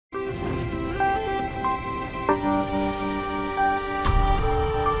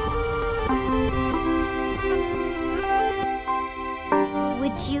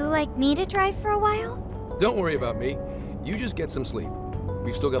like me to drive for a while? Don't worry about me. You just get some sleep.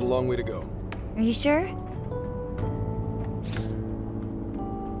 We've still got a long way to go. Are you sure?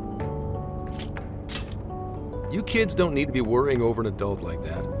 You kids don't need to be worrying over an adult like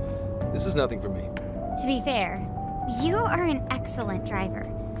that. This is nothing for me. To be fair, you are an excellent driver.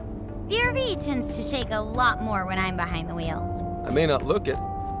 The RV tends to shake a lot more when I'm behind the wheel. I may not look it,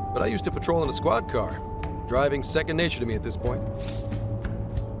 but I used to patrol in a squad car. Driving's second nature to me at this point.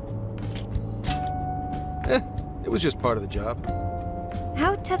 It was just part of the job.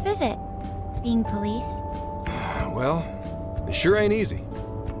 How tough is it, being police? Well, it sure ain't easy.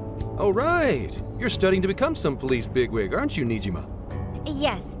 Oh, right. You're studying to become some police bigwig, aren't you, Nijima?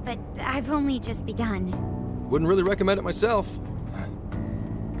 Yes, but I've only just begun. Wouldn't really recommend it myself.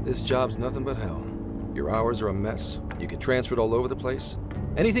 This job's nothing but hell. Your hours are a mess. You get transferred all over the place.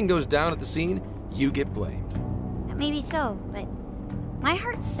 Anything goes down at the scene, you get blamed. Maybe so, but my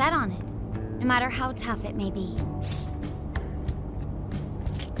heart's set on it, no matter how tough it may be.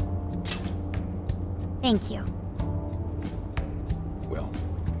 Thank you. Well,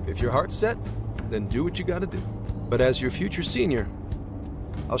 if your heart's set, then do what you gotta do. But as your future senior,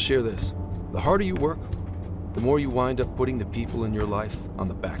 I'll share this. The harder you work, the more you wind up putting the people in your life on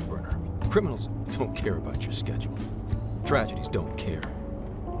the back burner. Criminals don't care about your schedule. Tragedies don't care.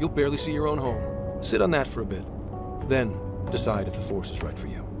 You'll barely see your own home. Sit on that for a bit. Then decide if the force is right for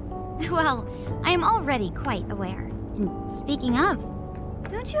you. Well, I am already quite aware. And speaking of,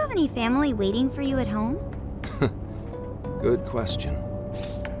 don't you have any family waiting for you at home? Good question.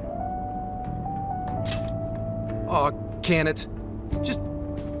 Aw, can it? Just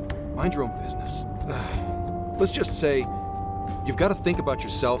mind your own business. Let's just say, you've got to think about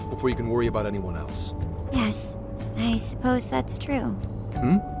yourself before you can worry about anyone else. Yes, I suppose that's true.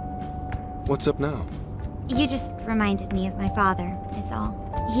 Hmm? What's up now? You just reminded me of my father, is all.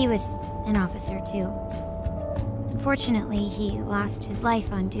 He was an officer, too. Unfortunately, he lost his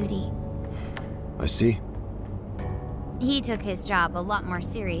life on duty. I see. He took his job a lot more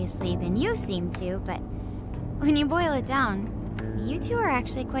seriously than you seem to, but when you boil it down, you two are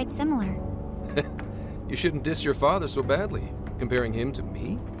actually quite similar. You shouldn't diss your father so badly, comparing him to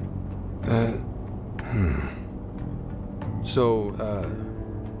me. So,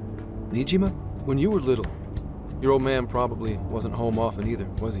 Nijima, when you were little, your old man probably wasn't home often either,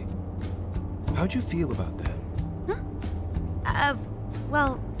 was he? How'd you feel about that?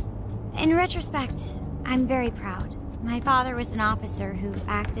 Well, in retrospect, I'm very proud. My father was an officer who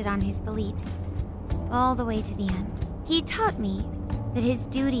acted on his beliefs all the way to the end. He taught me that his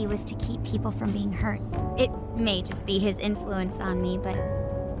duty was to keep people from being hurt. It may just be his influence on me, but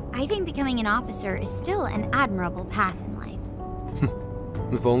I think becoming an officer is still an admirable path in life.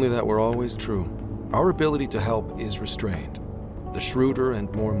 If only that were always true. Our ability to help is restrained. The shrewder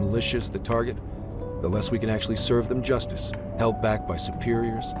and more malicious the target, the less we can actually serve them justice. Held back by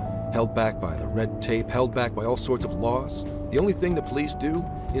superiors, held back by the red tape, held back by all sorts of laws. The only thing the police do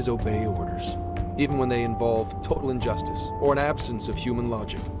is obey orders, even when they involve total injustice or an absence of human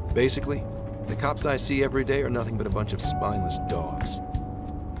logic. Basically, the cops I see every day are nothing but a bunch of spineless dogs.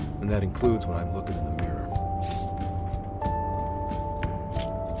 And that includes when I'm looking in the mirror.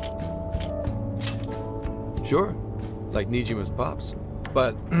 Sure, like Nijima's pops.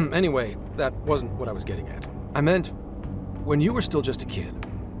 But anyway, that wasn't what I was getting at. I meant, when you were still just a kid,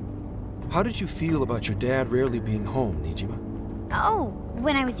 how did you feel about your dad rarely being home, Nijima? Oh,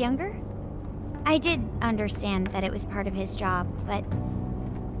 when I was younger? I did understand that it was part of his job, but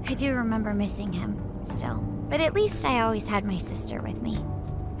I do remember missing him still. But at least I always had my sister with me.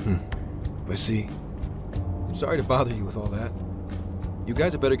 I see. Sorry to bother you with all that. You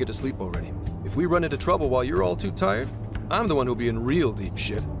guys had better get to sleep already. If we run into trouble while you're all too tired, I'm the one who'll be in real deep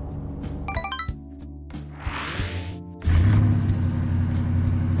shit.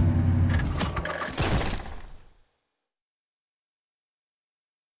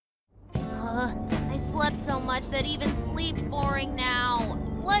 I slept so much that even sleep's boring now.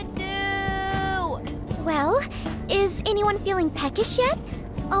 What do? Well, is anyone feeling peckish yet?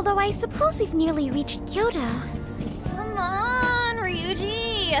 Although I suppose we've nearly reached Kyoto. Come on,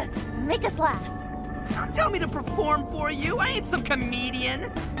 Ryuji! Make us laugh. Don't tell me to perform for you. I ain't some comedian.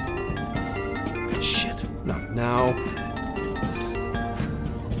 Shit, not now.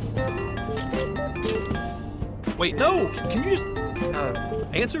 Wait, no! Can you just,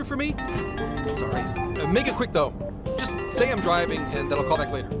 answer for me? Sorry. Make it quick, though. Just say I'm driving, and then I'll call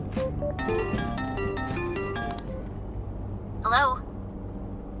back later. Hello?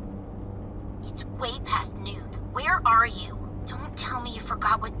 It's way past noon. Where are you? Don't tell me you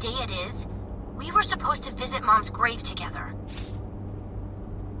forgot what day it is. We were supposed to visit Mom's grave together.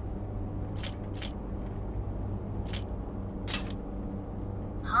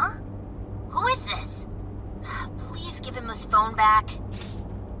 give him his phone back?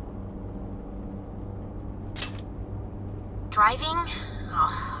 Driving?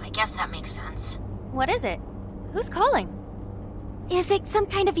 Oh, I guess that makes sense. What is it? Who's calling? Is it some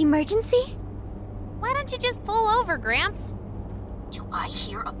kind of emergency? Why don't you just pull over, Gramps? Do I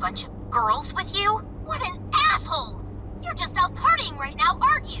hear a bunch of girls with you? What an asshole! You're just out partying right now,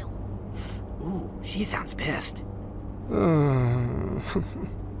 aren't you? Ooh, she sounds pissed. Oh,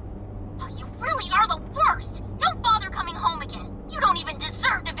 you really are the worst! Don't bother coming home again. You don't even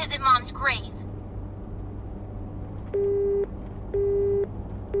deserve to visit Mom's grave.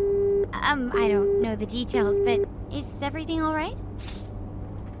 I don't know the details, but is everything all right?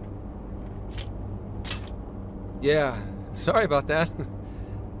 Yeah, sorry about that.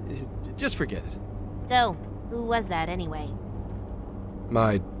 Just forget it. So, who was that anyway?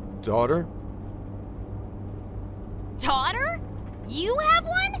 My daughter? Daughter? You have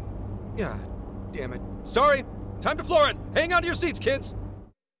one? Yeah, damn it. Sorry, time to floor it. Hang on to your seats, kids.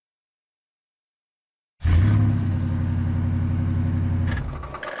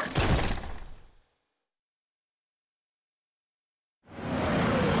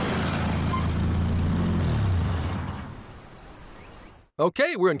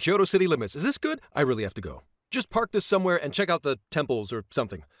 Okay, we're in Kyoto city limits. Is this good? I really have to go. Just park this somewhere and check out the temples or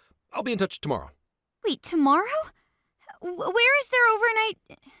something. I'll be in touch tomorrow. Wait, tomorrow? Where is their overnight?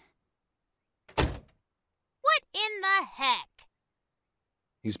 What in the heck?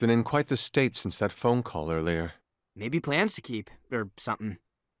 He's been in quite the state since that phone call earlier. Maybe plans to keep, or something.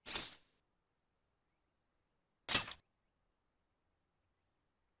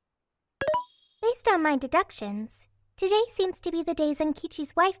 Based on my deductions, today seems to be the day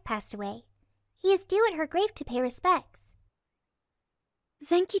Zenkichi's wife passed away. He is due at her grave to pay respects.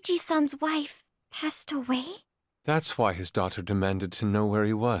 Zenkichi-san's wife passed away? That's why his daughter demanded to know where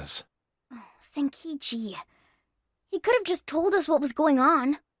he was. Oh, Zenkichi. He could have just told us what was going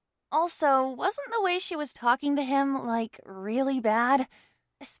on. Also, wasn't the way she was talking to him, like, really bad?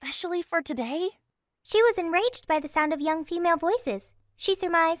 Especially for today? She was enraged by the sound of young female voices. She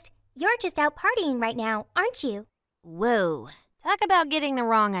surmised, "You're just out partying right now, aren't you?" Whoa. Talk about getting the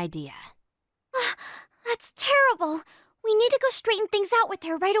wrong idea. That's terrible. We need to go straighten things out with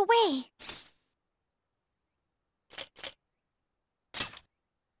her right away.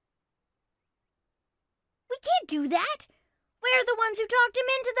 We can't do that. We're the ones who talked him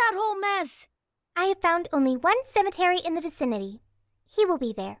into that whole mess. I have found only one cemetery in the vicinity. He will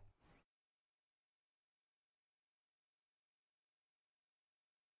be there.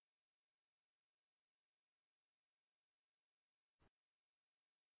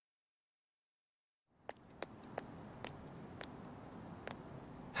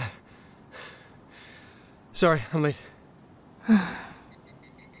 Sorry, I'm late.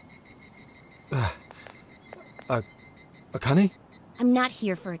 Akane? I'm not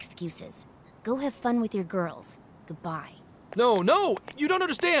here for excuses. Go have fun with your girls. Goodbye. No, you don't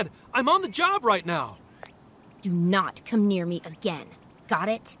understand. I'm on the job right now. Do not come near me again. Got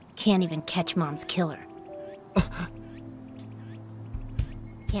it? Can't even catch Mom's killer.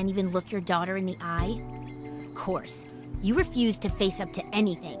 Can't even look your daughter in the eye? Of course. You refuse to face up to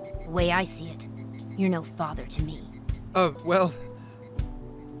anything, the way I see it. You're no father to me. Well,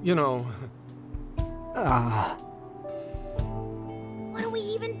 you know... What do we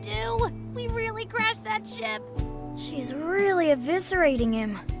even do? We really crashed that ship. She's really eviscerating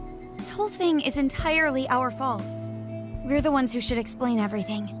him. This whole thing is entirely our fault. We're the ones who should explain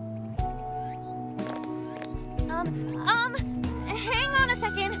everything. Hang on a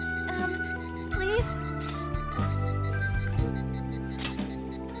second. Please?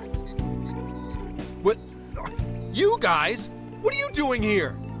 What? You guys? What are you doing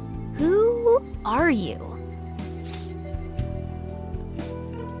here? Who are you?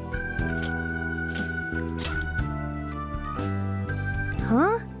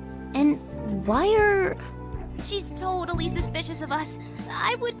 Huh? And why are... She's totally suspicious of us.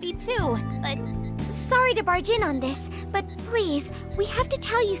 I would be too, but... Sorry to barge in on this, but please, we have to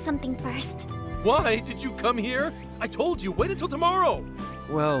tell you something first. Why did you come here? I told you, wait until tomorrow.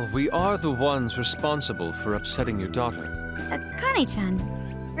 Well, we are the ones responsible for upsetting your daughter. Akane-chan,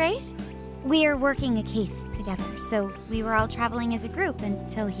 right? We're working a case together, so we were all traveling as a group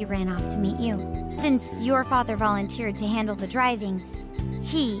until he ran off to meet you. Since your father volunteered to handle the driving,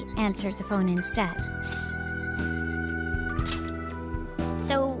 he answered the phone instead.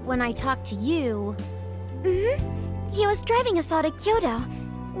 So, when I talked to you... He was driving us all to Kyoto.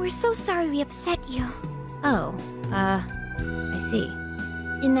 We're so sorry we upset you. Oh, I see.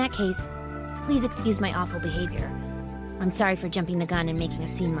 In that case, please excuse my awful behavior. I'm sorry for jumping the gun and making a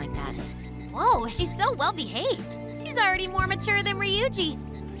scene like that. Whoa, she's so well behaved. Too She's already more mature than Ryuji.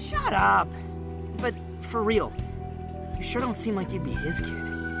 Shut up! But for real, you sure don't seem like you'd be his kid.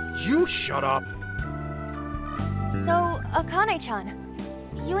 You shut up! So, Akane-chan,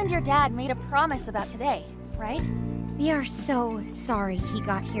 you and your dad made a promise about today, right? We are so sorry he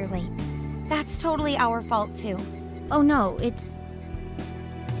got here late. That's totally our fault, too. Oh no, it's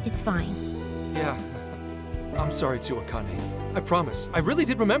fine. Yeah, I'm sorry too, Akane. I promise. I really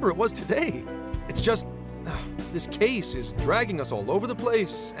did remember it was today. It's just, this case is dragging us all over the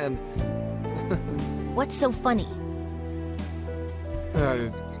place, and... What's so funny?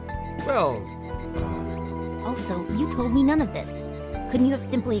 Also, you told me none of this. Couldn't you have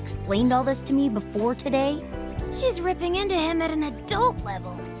simply explained all this to me before today? She's ripping into him at an adult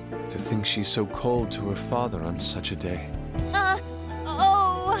level. To think she's so cold to her father on such a day.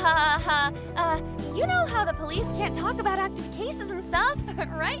 You know how the police can't talk about active cases and stuff,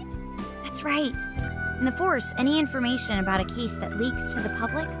 right? That's right. In the Force, any information about a case that leaks to the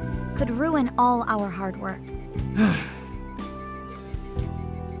public could ruin all our hard work.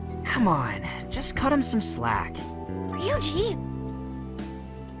 Come on, just cut him some slack. Ryuji!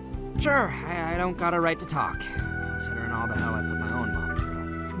 Sure, I don't got a right to talk, considering all the hell I put my own mom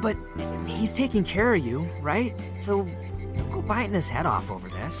through. But he's taking care of you, right? So don't go biting his head off over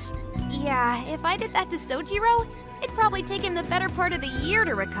this. Yeah, if I did that to Sojiro, it'd probably take him the better part of the year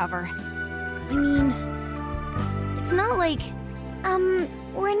to recover. I mean, it's not like...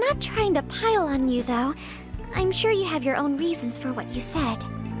 We're not trying to pile on you, though. I'm sure you have your own reasons for what you said.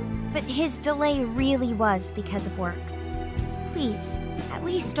 But his delay really was because of work. Please, at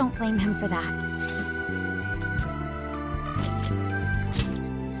least don't blame him for that.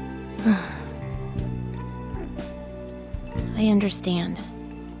 I understand.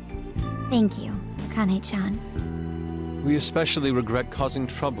 Thank you, Akane-chan. We especially regret causing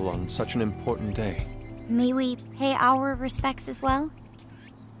trouble on such an important day. May we pay our respects as well?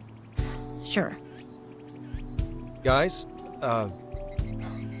 Sure. Guys,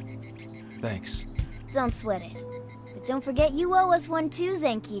 thanks. Don't sweat it. But don't forget you owe us one too,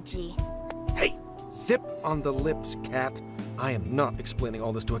 Zenkichi. Hey, zip on the lips, cat. I am not explaining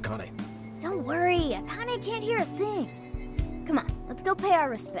all this to Akane. Don't worry, Akane can't hear a thing. Come on, let's go pay our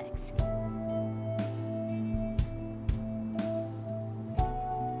respects.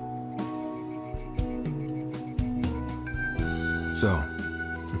 So,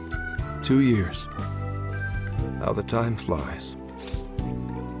 2 years. How the time flies.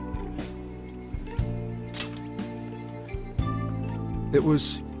 It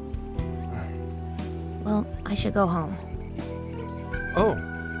was... Well, I should go home. Oh,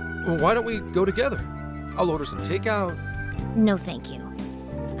 well, why don't we go together? I'll order some takeout. No, thank you.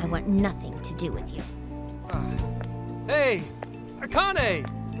 I want nothing to do with you. Hey, Akane!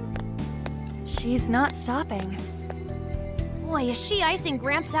 She's not stopping. Boy, is she icing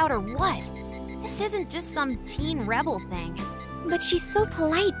Gramps out or what? This isn't just some teen rebel thing. But she's so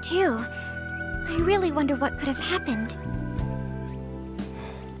polite, too. I really wonder what could have happened.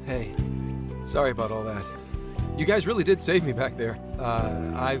 Hey, sorry about all that. You guys really did save me back there.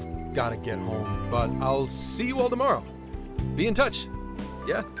 I've gotta get home, but I'll see you all tomorrow. Be in touch.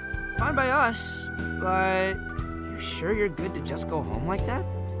 Yeah? Fine by us, but you sure you're good to just go home like that?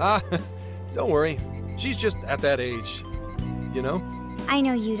 Don't worry. She's just at that age, you know? I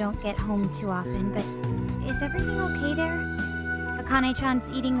know you don't get home too often, but is everything okay there? Akane-chan's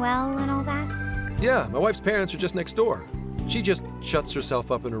eating well and all that? Yeah, my wife's parents are just next door. She just shuts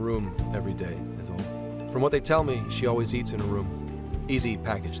herself up in her room every day, is all. From what they tell me, she always eats in her room. Easy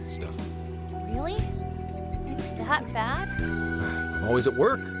packaged stuff. Really? It's that bad? I'm always at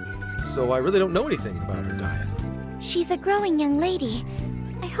work, so I really don't know anything about her diet. She's a growing young lady.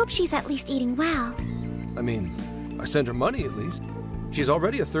 I hope she's at least eating well. I mean, I send her money at least. She's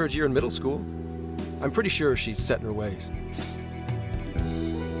already a third year in middle school. I'm pretty sure she's set in her ways.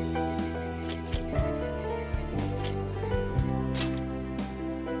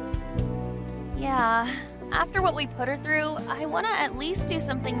 Yeah, after what we put her through, I want to at least do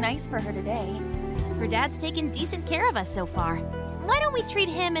something nice for her today. Her dad's taken decent care of us so far. Why don't we treat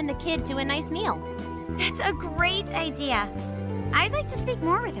him and the kid to a nice meal? That's a great idea. I'd like to speak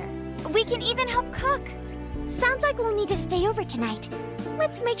more with her. We can even help cook. Sounds like we'll need to stay over tonight.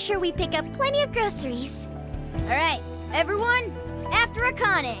 Let's make sure we pick up plenty of groceries. All right, everyone, after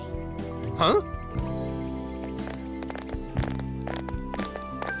Akane. Huh?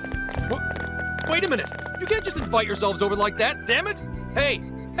 Wait a minute! You can't just invite yourselves over like that, damn it! Hey!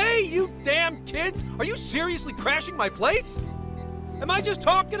 Hey, you damn kids! Are you seriously crashing my place? Am I just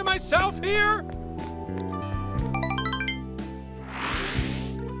talking to myself here?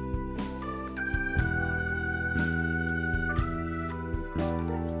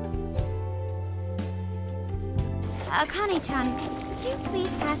 Akane-chan, could you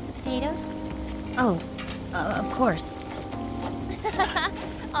please pass the potatoes? Oh, of course.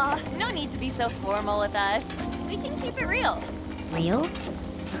 Aw, no need to be so formal with us. We can keep it real. Real?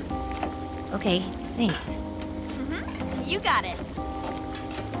 Okay, thanks. You got it.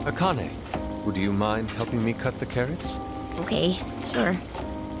 Akane, would you mind helping me cut the carrots? Okay, sure.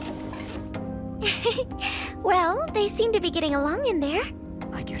 Well, they seem to be getting along in there.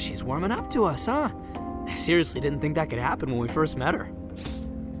 I guess she's warming up to us, huh? I seriously didn't think that could happen when we first met her.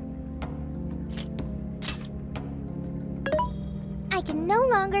 I can no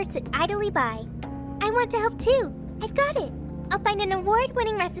longer sit idly by. I want to help too. I've got it. I'll find an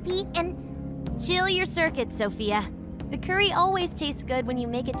award-winning recipe and... Chill your circuit, Sophia. The curry always tastes good when you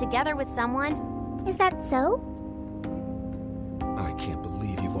make it together with someone. Is that so? I can't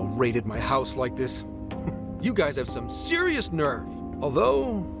believe you've all raided my house like this. You guys have some serious nerve.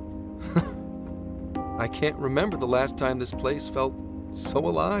 Although... I can't remember the last time this place felt so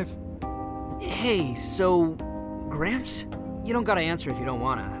alive. Hey, so... Gramps? You don't gotta answer if you don't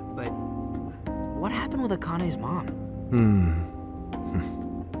wanna, but... What happened with Akane's mom?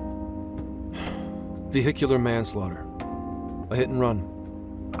 Vehicular manslaughter. A hit and run.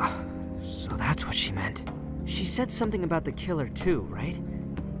 So that's what she meant. She said something about the killer too, right?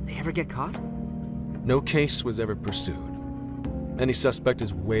 They ever get caught? No case was ever pursued. Any suspect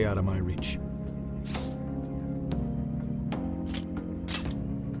is way out of my reach.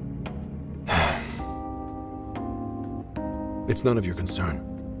 It's none of your concern.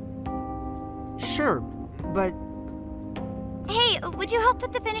 Sure, but... Hey, would you help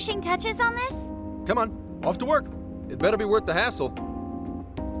put the finishing touches on this? Come on, off to work. It better be worth the hassle.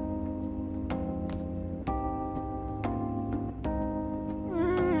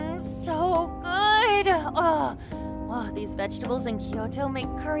 So good. Oh, these vegetables in Kyoto make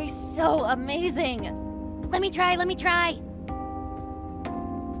curry so amazing. Let me try.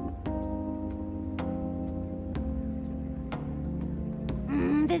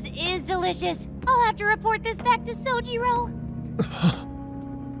 This is delicious. I'll have to report this back to Sojiro.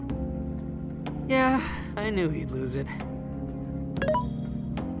 Yeah, I knew he'd lose it.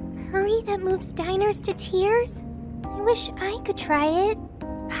 Curry that moves diners to tears? I wish I could try it.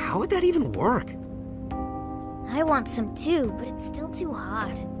 How would that even work? I want some too, but it's still too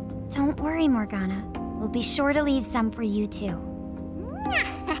hot. Don't worry, Morgana. We'll be sure to leave some for you too.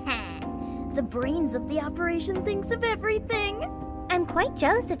 The brains of the operation thinks of everything. I'm quite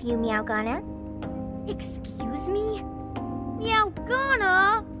jealous of you, Meowgana. Excuse me?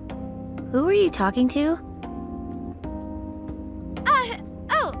 Meowgana? Who are you talking to?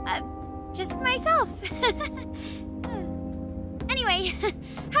 Just myself. Anyway,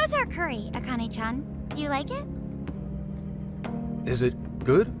 how's our curry, Akane-chan? Do you like it? Is it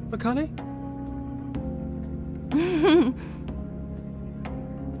good, Akane?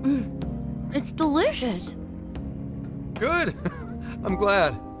 It's delicious. Good! I'm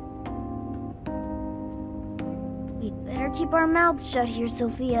glad. We'd better keep our mouths shut here,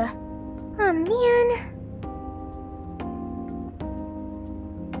 Sophia. Oh, man.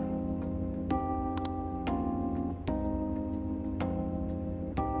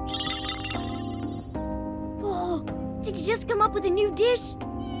 Oh, did you just come up with a new dish?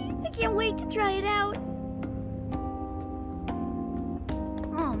 I can't wait to try it out.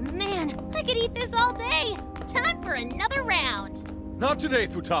 Oh, man, I could eat this all day. Time for another round. Not today,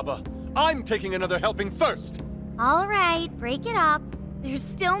 Futaba. I'm taking another helping first. All right, break it up. There's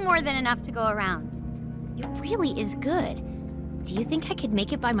still more than enough to go around. It really is good. Do you think I could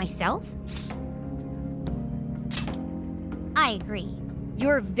make it by myself? I agree.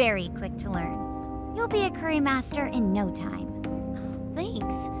 You're very quick to learn. You'll be a curry master in no time.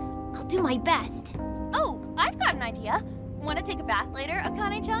 Thanks. I'll do my best. Oh, I've got an idea. Want to take a bath later,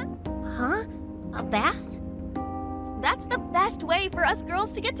 Akane-chan? Huh? A bath? That's the best way for us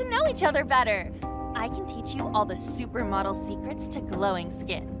girls to get to know each other better. I can teach you all the supermodel secrets to glowing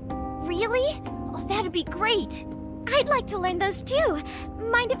skin. Really? Oh, that'd be great. I'd like to learn those too.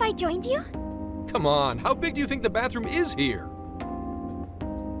 Mind if I joined you? Come on, how big do you think the bathroom is here?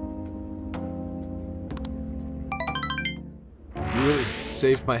 You really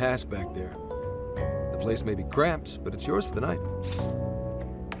saved my ass back there. The place may be cramped, but it's yours for the night.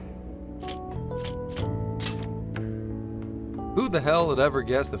 Who the hell would ever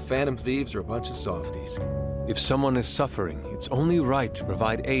guess the Phantom Thieves are a bunch of softies? If someone is suffering, it's only right to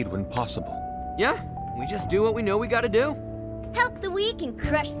provide aid when possible. Yeah, we just do what we know we gotta do. Help the weak and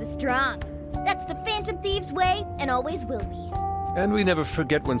crush the strong. That's the Phantom Thieves' way, and always will be. And we never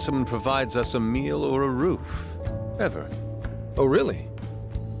forget when someone provides us a meal or a roof. Ever. Oh, really?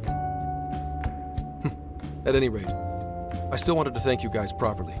 At any rate, I still wanted to thank you guys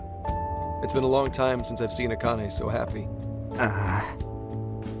properly. It's been a long time since I've seen Akane so happy.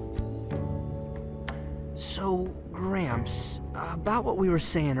 So, Gramps, about what we were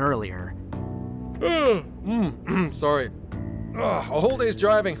saying earlier. Sorry. A whole day's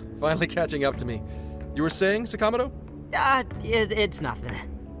driving, finally catching up to me. You were saying, Sakamoto? It's nothing.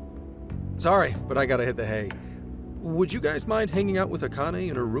 Sorry, but I gotta hit the hay. Would you guys mind hanging out with Akane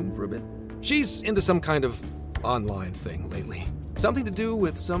in her room for a bit? She's into some kind of online thing lately. Something to do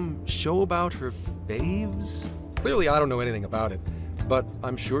with some show about her faves? Clearly I don't know anything about it, but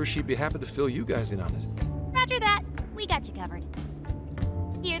I'm sure she'd be happy to fill you guys in on it. Roger that. We got you covered.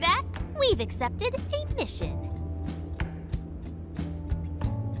 Hear that? We've accepted a mission.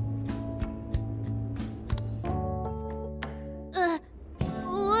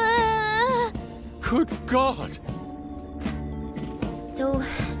 Good God! So,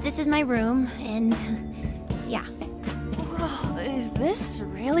 this is my room, and yeah. Whoa, is this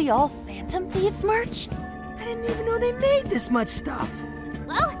really all Phantom Thieves merch? I didn't even know they made this much stuff.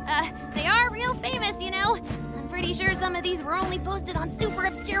 Well, they are real famous, you know. I'm pretty sure some of these were only posted on super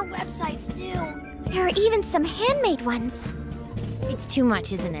obscure websites, too. There are even some handmade ones. It's too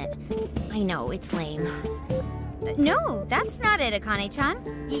much, isn't it? I know, it's lame. No, that's not it,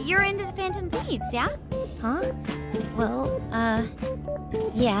 Akane-chan. You're into the Phantom Thieves, yeah? Huh? Well,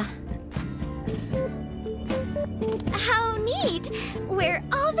 yeah. How neat! We're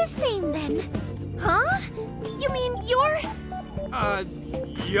all the same then. Huh? You mean you're...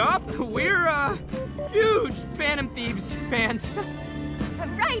 Yup. We're, huge Phantom Thieves fans.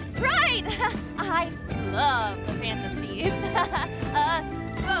 Right! I love the Phantom Thieves.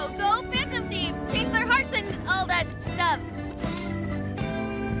 Go Phantom Thieves! Change their hearts and all that stuff.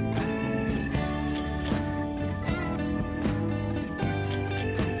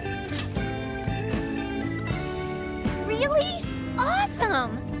 Really?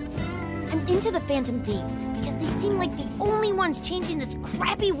 Awesome! I'm into the Phantom Thieves because they seem like the only ones changing this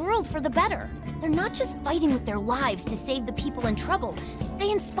crappy world for the better. They're not just fighting with their lives to save the people in trouble.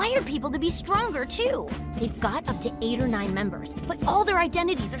 They inspire people to be stronger, too. They've got up to 8 or 9 members, but all their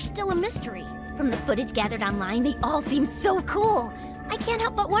identities are still a mystery. From the footage gathered online, they all seem so cool. I can't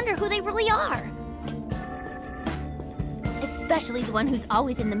help but wonder who they really are. Especially the one who's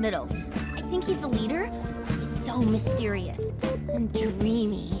always in the middle. I think he's the leader. He's so mysterious and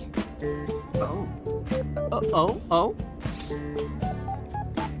dreamy. Oh?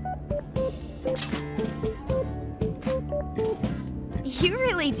 You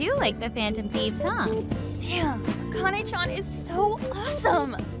really do like the Phantom Thieves, huh? Damn, Akane-chan is so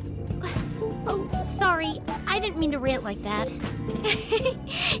awesome! Oh, sorry. I didn't mean to rant like that.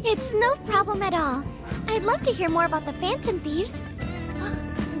 It's no problem at all. I'd love to hear more about the Phantom Thieves.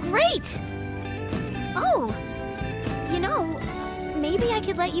 Great! Oh, you know, maybe I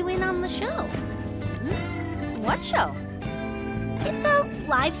could let you in on the show. What show? It's a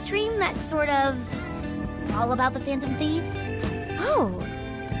live stream that's sort of all about the Phantom Thieves. Oh,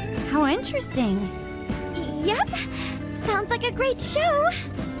 how interesting. Yep, sounds like a great show.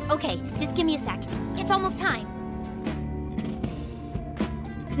 Okay, just give me a sec. It's almost time.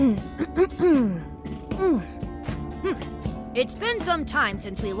 It's been some time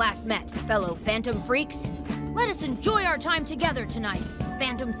since we last met, fellow Phantom Freaks. Let us enjoy our time together tonight,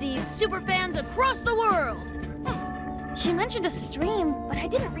 Phantom Thieves superfans across the world. She mentioned a stream, but I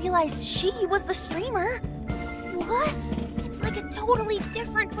didn't realize she was the streamer. What? It's like a totally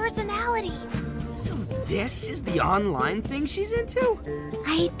different personality. So this is the online thing she's into?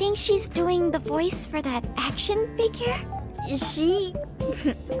 I think she's doing the voice for that action figure. Is she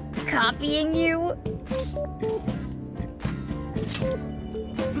copying you?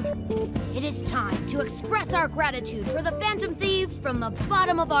 It is time to express our gratitude for the Phantom Thieves from the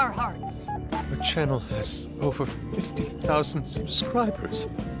bottom of our hearts. Her channel has over 50,000 subscribers.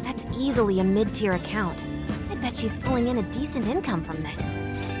 That's easily a mid-tier account. I bet she's pulling in a decent income from this.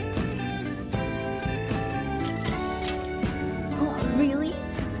 Oh, really?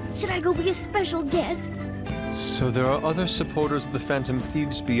 Should I go be a special guest? So there are other supporters of the Phantom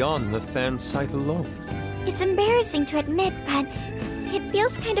Thieves beyond the fan site alone. It's embarrassing to admit, but it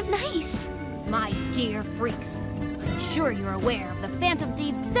feels kind of nice. My dear freaks, I'm sure you're aware of the Phantom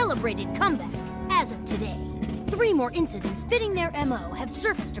Thieves' celebrated comeback. As of today, 3 more incidents fitting their MO have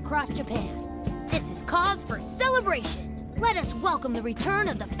surfaced across Japan. This is cause for celebration. Let us welcome the return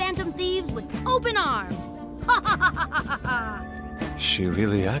of the Phantom Thieves with open arms. Ha ha ha ha ha ha! She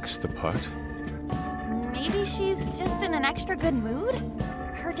really acts the part. Maybe she's just in an extra good mood?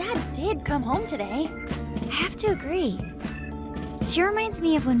 Her dad did come home today. I have to agree. She reminds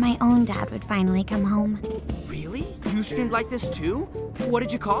me of when my own dad would finally come home. Really? You streamed like this too? What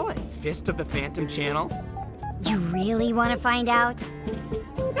did you call it? Fist of the Phantom Channel? You really want to find out?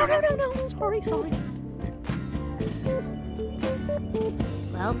 No. Sorry.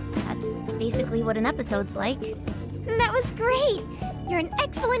 Well, that's basically what an episode's like. That was great! You're an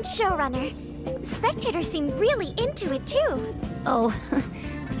excellent showrunner. The spectators seem really into it, too. Oh,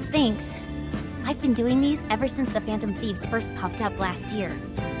 thanks. I've been doing these ever since the Phantom Thieves first popped up last year.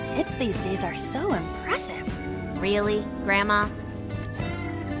 Kids these days are so impressive. Really, Grandma?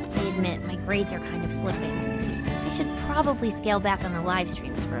 I admit, my grades are kind of slipping. I should probably scale back on the live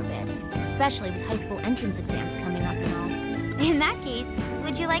streams for a bit, especially with high school entrance exams coming up and all. In that case,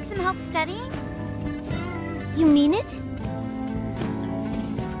 would you like some help studying? You mean it?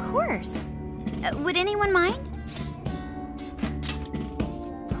 Of course. Would anyone mind?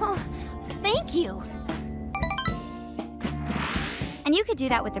 Oh, thank you. And you could do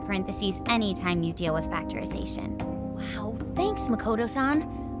that with the parentheses anytime you deal with factorization. Wow, thanks, Makoto-san.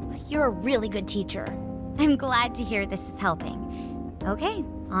 You're a really good teacher. I'm glad to hear this is helping. Okay,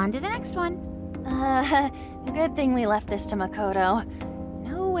 on to the next one. Good thing we left this to Makoto.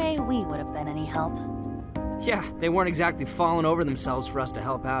 No way we would have been any help. Yeah, they weren't exactly falling over themselves for us to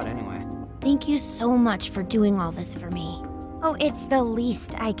help out anyway. Thank you so much for doing all this for me. Oh, it's the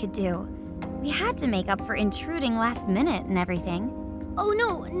least I could do. We had to make up for intruding last minute and everything. Oh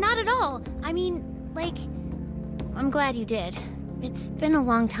no, not at all. I mean, like, I'm glad you did. It's been a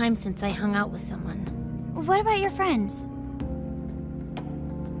long time since I hung out with someone. What about your friends?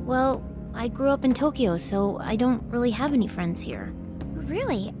 Well, I grew up in Tokyo, so I don't really have any friends here.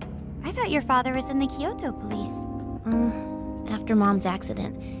 Really? I thought your father was in the Kyoto police. After Mom's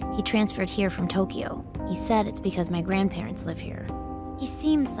accident, he transferred here from Tokyo. He said it's because my grandparents live here. He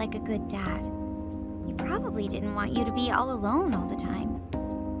seems like a good dad. He probably didn't want you to be all alone all the time.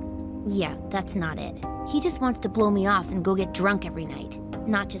 Yeah, that's not it. He just wants to blow me off and go get drunk every night.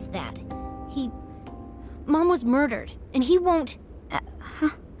 Not just that. Mom was murdered, and he won't...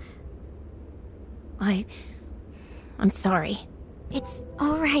 I'm sorry. It's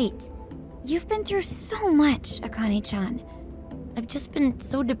all right. You've been through so much, Akane-chan. I've just been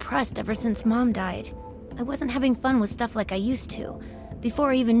so depressed ever since Mom died. I wasn't having fun with stuff like I used to.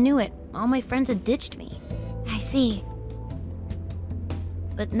 Before I even knew it, all my friends had ditched me. I see.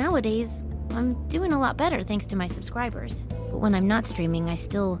 But nowadays, I'm doing a lot better thanks to my subscribers. But when I'm not streaming, I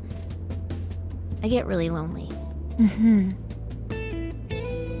get really lonely.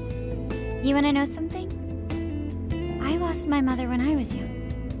 You wanna know something? I lost my mother when I was young.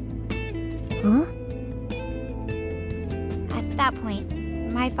 Huh? At that point,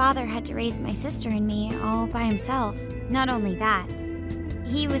 my father had to raise my sister and me all by himself. Not only that,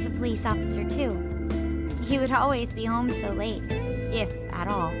 he was a police officer too. He would always be home so late, if at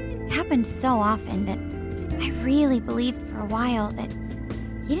all. It happened so often that I really believed for a while that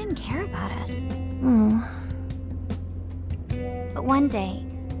he didn't care about us. But one day,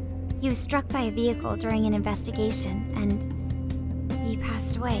 he was struck by a vehicle during an investigation, and he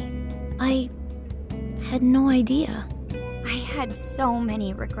passed away. I had no idea. I had so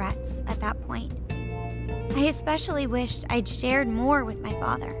many regrets at that point. I especially wished I'd shared more with my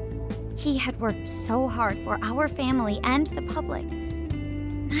father. He had worked so hard for our family and the public,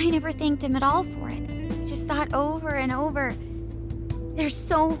 and I never thanked him at all for it. I just thought over and over, there's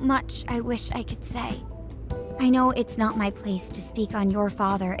so much I wish I could say. I know it's not my place to speak on your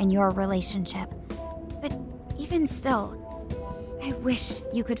father and your relationship, but even still, I wish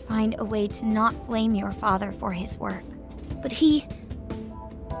you could find a way to not blame your father for his work. But he...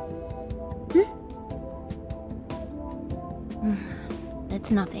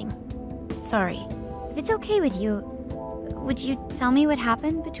 It's nothing. Sorry. If it's okay with you, would you tell me what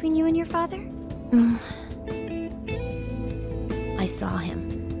happened between you and your father? I saw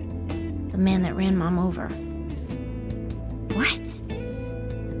him. The man that ran Mom over. What?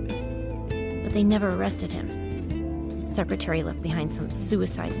 But they never arrested him. His secretary left behind some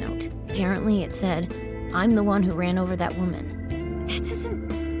suicide note. Apparently it said, "I'm the one who ran over that woman." That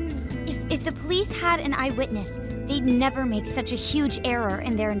doesn't... If the police had an eyewitness, they'd never make such a huge error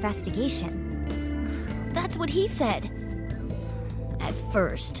in their investigation. That's what he said. At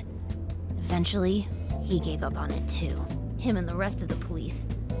first. Eventually, he gave up on it too. Him and the rest of the police.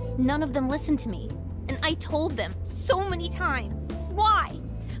 None of them listened to me. And I told them so many times. Why?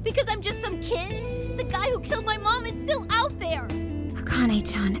 Because I'm just some kid? The guy who killed my mom is still out there!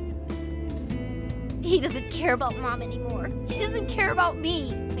 Akane-chan... He doesn't care about Mom anymore. He doesn't care about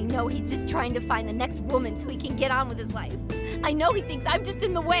me. I know he's just trying to find the next woman so he can get on with his life. I know he thinks I'm just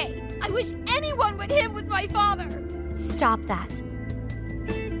in the way. I wish anyone but him was my father. Stop that.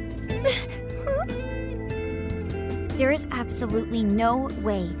 There is absolutely no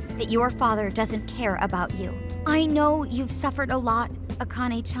way that your father doesn't care about you. I know you've suffered a lot,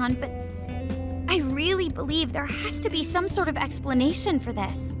 Akane-chan, but I really believe there has to be some sort of explanation for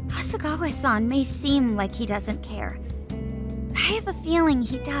this. Hasegawa-san may seem like he doesn't care, but I have a feeling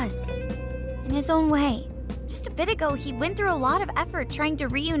he does, in his own way. Just a bit ago, he went through a lot of effort trying to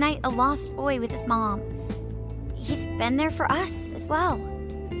reunite a lost boy with his mom. He's been there for us as well.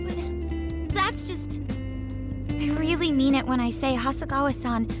 But that's just... I really mean it when I say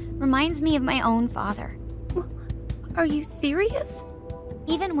Hasegawa-san reminds me of my own father. Are you serious?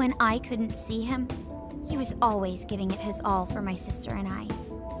 Even when I couldn't see him, he was always giving it his all for my sister and I.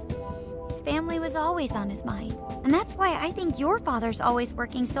 His family was always on his mind. And that's why I think your father's always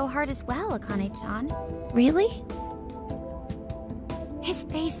working so hard as well, Akane-chan. Really? His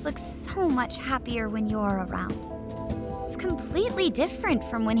face looks so much happier when you're around. It's completely different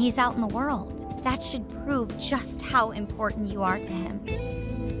from when he's out in the world. That should prove just how important you are to him.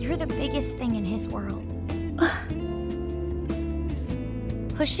 You're the biggest thing in his world.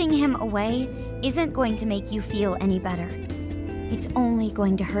 Pushing him away isn't going to make you feel any better. It's only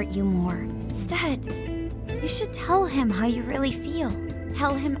going to hurt you more. Instead, you should tell him how you really feel.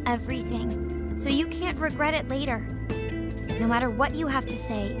 Tell him everything, so you can't regret it later. No matter what you have to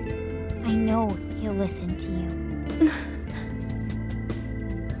say, I know he'll listen to you.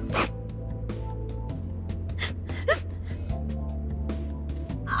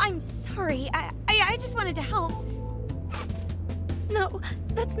 I'm sorry. I just wanted to help. No,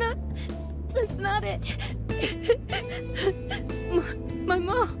 that's not it.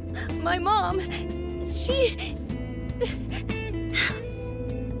 My mom, she...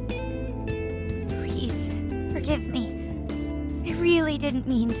 Please, forgive me. I really didn't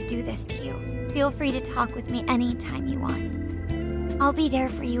mean to do this to you. Feel free to talk with me anytime you want. I'll be there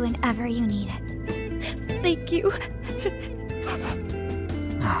for you whenever you need it. Thank you.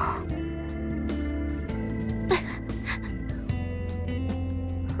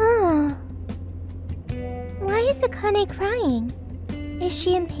 Why is Akane crying? Is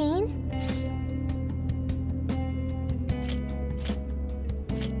she in pain?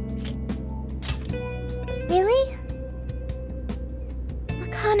 Really?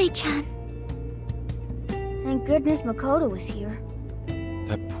 Akane-chan. Thank goodness Makoto was here.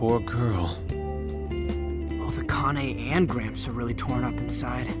 That poor girl. Both Akane and Gramps are really torn up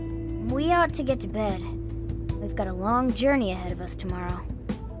inside. We ought to get to bed. We've got a long journey ahead of us tomorrow.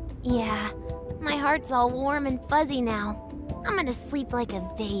 Yeah, my heart's all warm and fuzzy now. I'm gonna sleep like a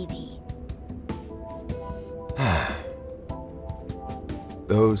baby.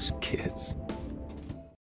 Those kids.